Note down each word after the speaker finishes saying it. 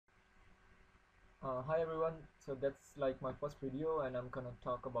Hi everyone, so that's like my first video and I'm gonna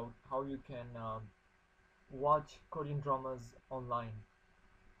talk about how you can watch Korean dramas online.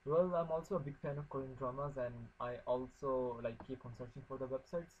 Well, I'm also a big fan of Korean dramas and I also like keep on searching for the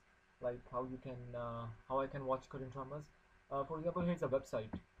websites like how I can watch Korean dramas. For example, here's a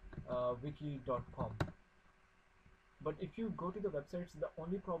website, wiki.com. But if you go to the websites, the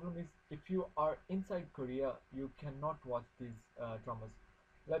only problem is if you are inside Korea, you cannot watch these dramas.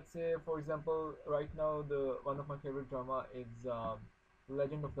 Let's say, for example, right now the one of my favorite drama is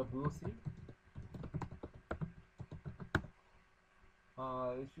Legend of the Blue Sea.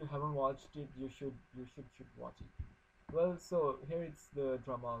 If you haven't watched it, you should watch it. Well, so here it's the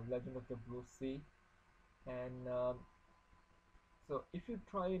drama Legend of the Blue Sea, and so if you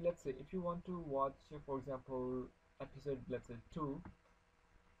try, let's say, if you want to watch, for example, episode, let's say 2,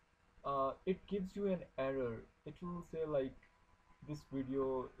 it gives you an error. It will say like this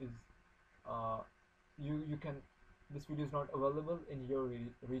video is uh, you can this video is not available in your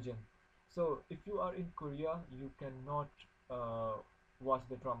region. So if you are in Korea, you cannot uh, watch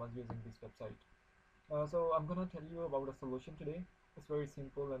the dramas using this website. So I'm gonna tell you about a solution today. It's very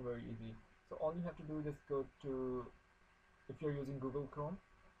simple and very easy. So all you have to do is just go to, if you're using Google Chrome,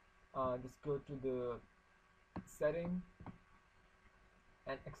 just go to the setting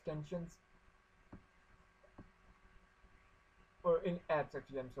and extensions, or in apps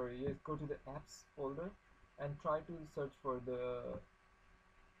actually, I'm sorry, yes, go to the apps folder and try to search for the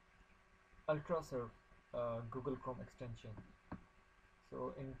UltraSurf Google Chrome extension.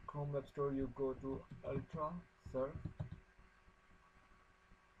 So in Chrome Web Store you go to UltraSurf,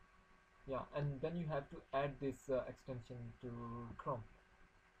 yeah, and then you have to add this extension to Chrome.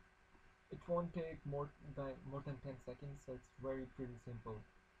 It won't take more than 10 seconds, so it's very pretty simple.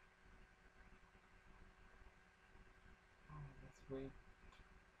 Let's wait.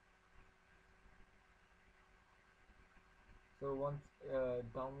 So once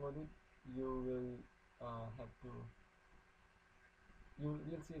downloaded, you will have to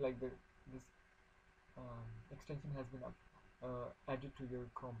you'll see like this extension has been added to your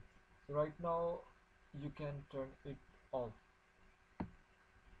Chrome. So right now you can turn it off.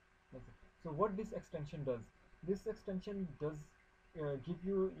 That's it. So what this extension does? This extension does give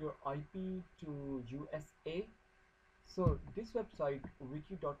you your IP to USA. So this website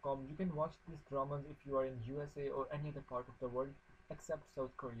wiki.com, you can watch these dramas if you are in USA or any other part of the world except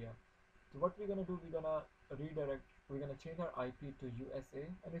South Korea. So what we're gonna do, we're gonna change our IP to USA,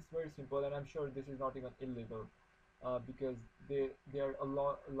 and it's very simple, and I'm sure this is not even illegal because they are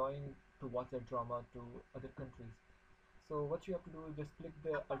allowing to watch a drama to other countries. So what you have to do is just click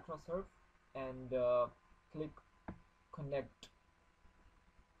the UltraSurf and click connect.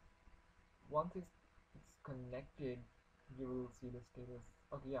 Once it's connected, you will see the status.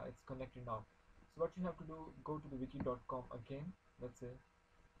 Okay, yeah, it's connected now. So what you have to do, go to the wiki.com again, let's say,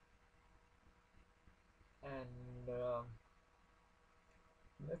 and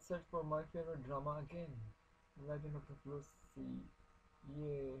let's search for my favorite drama again, Legend of the Blue Sea.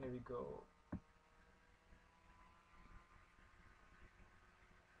 Yay, here we go.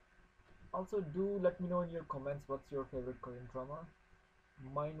 Also, do let me know in your comments what's your favorite Korean drama.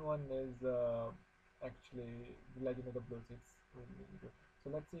 Mine one is actually The Legend of the Blue Sea. It's really, really good.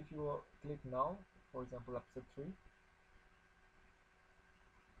 So let's see if you click now, for example, episode 3.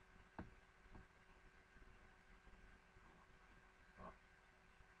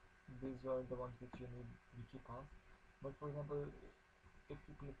 These are the ones which you need wiki pass. But for example, if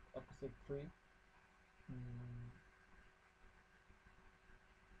you click episode 3, mm,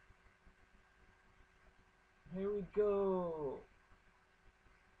 here we go.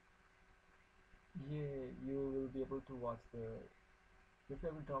 Yeah, you will be able to watch your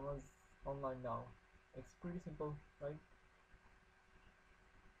favorite dramas online now. It's pretty simple, right?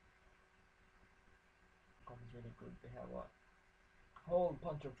 It's really good. They have a whole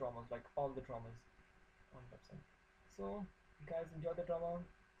bunch of dramas, like all the dramas on the website. So, guys, enjoy the drama.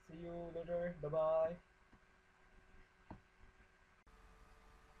 See you later. Bye bye.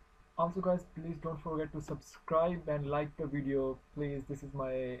 Also, guys, please don't forget to subscribe and like the video. Please, this is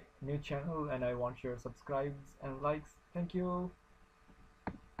my new channel and I want your subscribes and likes. Thank you.